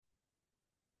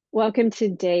Welcome to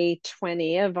day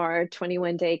 20 of our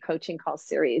 21-day coaching call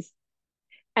series.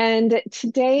 And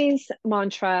today's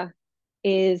mantra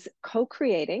is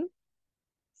co-creating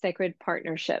sacred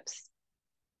partnerships.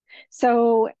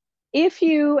 So if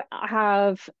you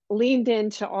have leaned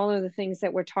into all of the things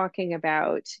that we're talking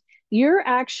about, you're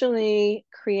actually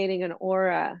creating an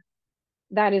aura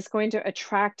that is going to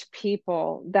attract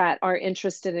people that are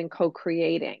interested in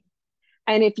co-creating.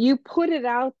 And if you put it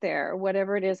out there,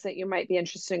 whatever it is that you might be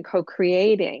interested in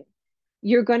co-creating,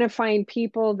 you're going to find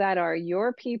people that are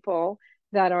your people,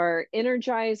 that are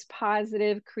energized,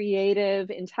 positive,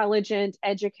 creative, intelligent,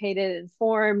 educated,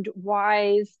 informed,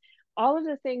 wise, all of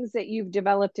the things that you've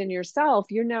developed in yourself,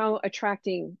 you're now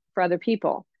attracting for other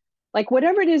people. Like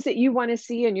whatever it is that you want to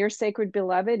see in your sacred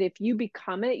beloved, if you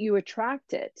become it, you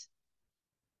attract it.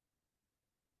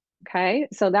 Okay,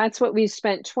 so that's what we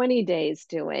spent 20 days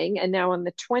doing. And now on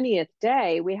the 20th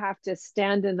day, we have to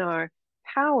stand in our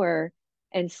power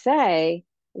and say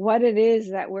what it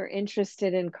is that we're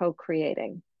interested in co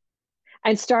creating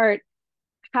and start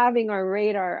having our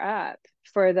radar up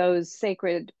for those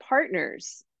sacred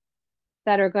partners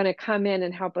that are going to come in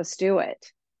and help us do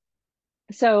it.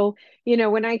 So,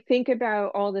 when I think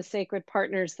about all the sacred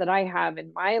partners that I have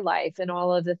in my life and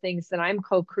all of the things that I'm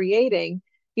co-creating,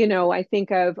 I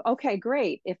think of, okay,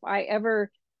 great. If I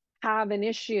ever have an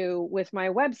issue with my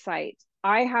website,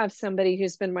 I have somebody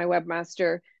who's been my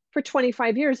webmaster for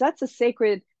 25 years. That's a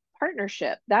sacred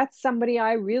partnership. That's somebody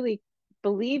I really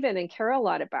believe in and care a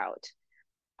lot about.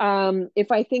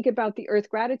 If I think about the earth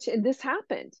gratitude, this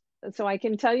happened. So I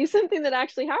can tell you something that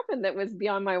actually happened that was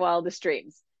beyond my wildest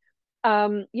dreams.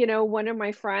 One of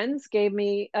my friends gave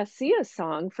me a Sia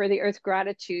song for the Earth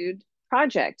Gratitude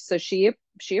project. So she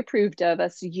approved of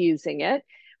us using it.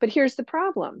 But here's the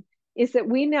problem is that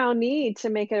we now need to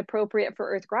make it appropriate for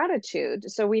Earth Gratitude.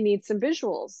 So we need some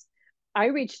visuals. I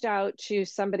reached out to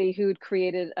somebody who'd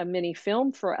created a mini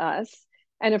film for us.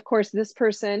 And of course, this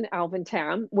person, Alvin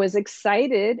Tam, was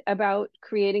excited about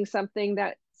creating something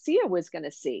that Sia was going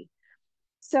to see.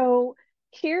 So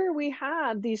here we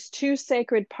have these two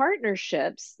sacred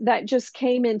partnerships that just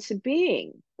came into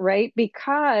being, right?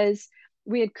 Because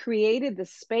we had created the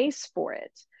space for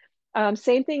it.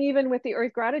 Same thing even with the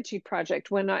Earth Gratitude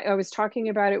Project. When I was talking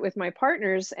about it with my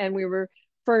partners and we were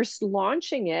first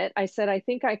launching it, I said, I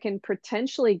think I can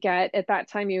potentially get, at that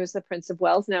time, he was the Prince of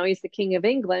Wales, now he's the King of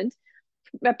England,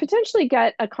 but potentially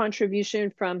get a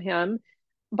contribution from him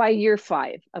by year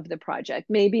 5 of the project,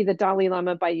 maybe the Dalai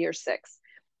Lama by year 6.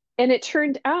 And it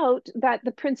turned out that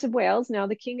the Prince of Wales, now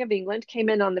the King of England, came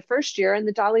in on the first year and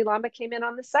the Dalai Lama came in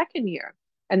on the second year.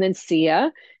 And then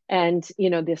Sia and,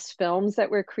 these films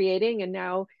that we're creating. And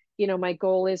now, my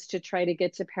goal is to try to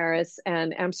get to Paris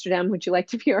and Amsterdam. Would you like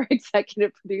to be our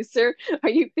executive producer? Are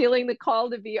you feeling the call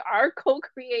to be our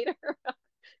co-creator?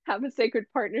 Have a sacred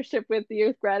partnership with the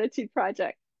Earth Gratitude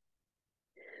Project.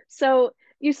 So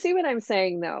you see what I'm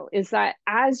saying, though, is that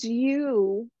as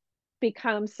you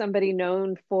become somebody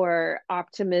known for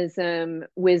optimism,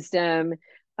 wisdom,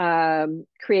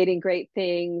 creating great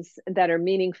things that are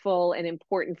meaningful and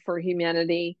important for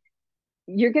humanity,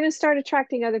 you're going to start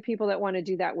attracting other people that want to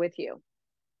do that with you.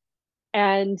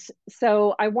 And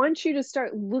so I want you to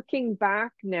start looking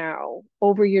back now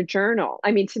over your journal.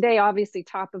 I mean, today, obviously,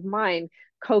 top of mind,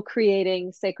 co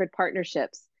creating sacred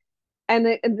partnerships. And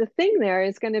the thing there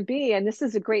is going to be, and this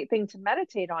is a great thing to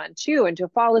meditate on too, and to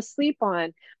fall asleep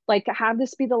on, like have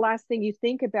this be the last thing you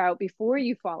think about before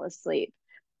you fall asleep.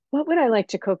 What would I like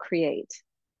to co-create?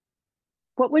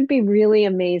 What would be really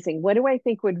amazing? What do I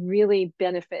think would really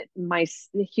benefit my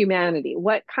humanity?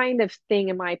 What kind of thing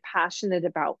am I passionate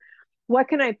about? What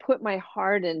can I put my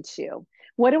heart into?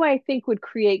 What do I think would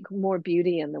create more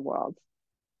beauty in the world?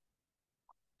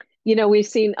 We've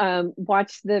seen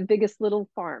watch The Biggest Little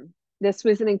Farm. This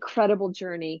was an incredible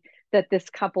journey that this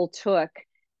couple took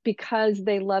because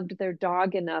they loved their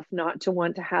dog enough not to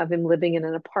want to have him living in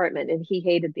an apartment. And he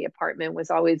hated the apartment, was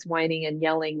always whining and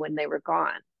yelling when they were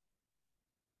gone.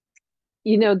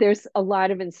 There's a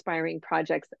lot of inspiring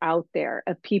projects out there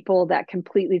of people that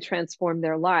completely transformed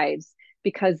their lives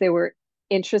because they were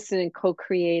interested in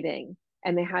co-creating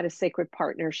and they had a sacred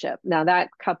partnership. Now, that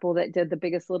couple that did The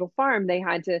Biggest Little Farm, they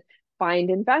had to find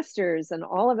investors and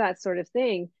all of that sort of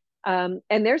thing. And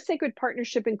their sacred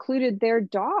partnership included their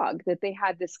dog that they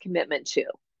had this commitment to.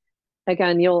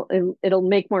 Again, it'll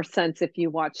make more sense if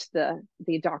you watch the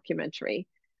documentary.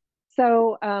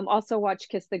 So also watch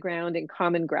Kiss the Ground and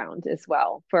Common Ground as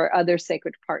well for other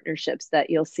sacred partnerships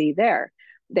that you'll see there.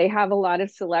 They have a lot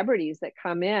of celebrities that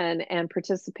come in and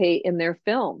participate in their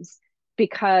films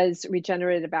because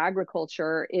regenerative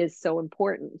agriculture is so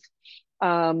important.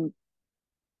 Um,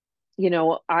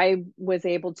 I was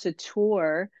able to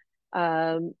tour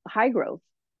High Growth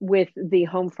with the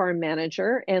home farm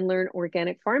manager and learn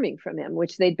organic farming from him,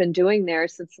 which they'd been doing there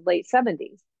since the late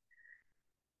 70s.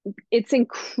 It's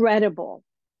incredible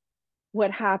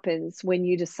what happens when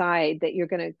you decide that you're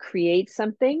going to create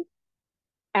something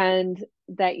and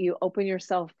that you open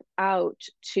yourself out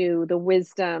to the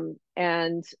wisdom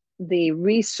and the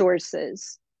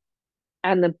resources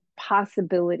and the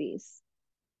possibilities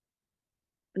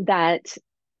that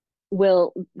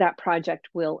that project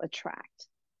will attract.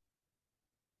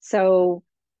 So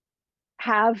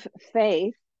have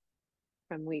faith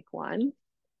from week one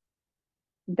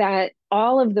that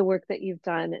all of the work that you've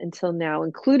done until now,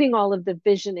 including all of the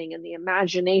visioning and the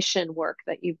imagination work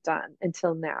that you've done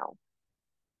until now,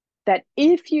 that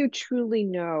if you truly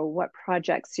know what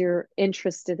projects you're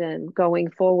interested in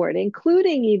going forward,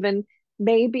 including even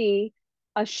maybe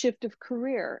a shift of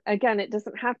career. Again, it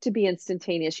doesn't have to be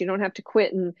instantaneous. You don't have to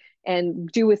quit and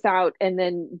do without and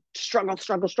then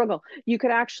struggle. You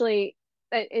could actually,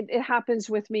 it happens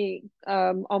with me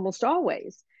almost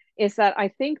always, is that I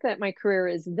think that my career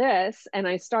is this, and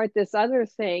I start this other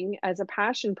thing as a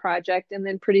passion project, and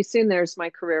then pretty soon there's my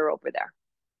career over there.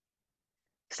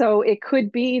 So it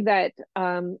could be that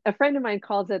a friend of mine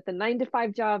calls it the 9 to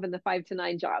 5 job and the 5 to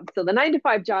 9 job. So the 9 to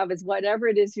 5 job is whatever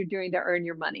it is you're doing to earn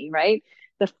your money, right?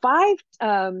 The 5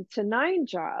 to 9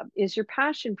 job is your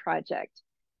passion project.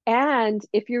 And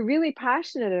if you're really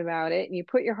passionate about it and you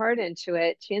put your heart into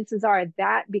it, chances are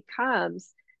that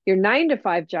becomes your 9 to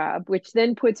 5 job, which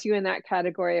then puts you in that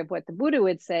category of what the Buddha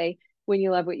would say: when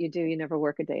you love what you do, you never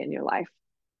work a day in your life.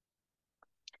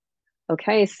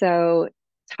 Okay, so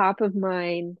top of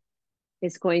mind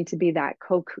is going to be that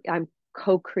I'm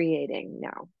co-creating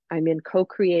now. I'm in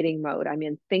co-creating mode. I'm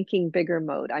in thinking bigger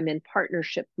mode. I'm in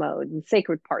partnership mode and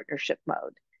sacred partnership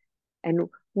mode. And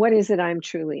what is it I'm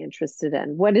truly interested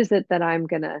in? What is it that I'm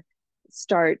going to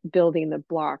start building the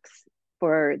blocks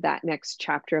for that next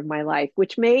chapter of my life,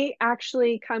 which may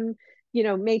actually come,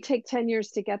 may take 10 years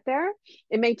to get there.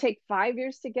 It may take 5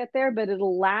 years to get there, but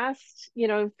it'll last,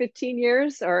 15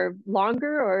 years or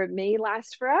longer, or it may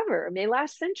last forever. It may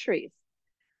last centuries.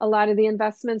 A lot of the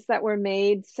investments that were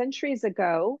made centuries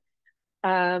ago,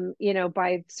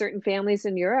 by certain families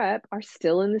in Europe are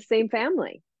still in the same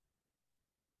family.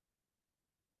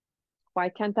 Why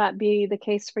can't that be the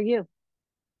case for you?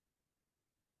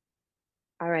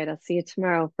 All right, I'll see you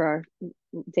tomorrow for our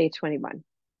day 21.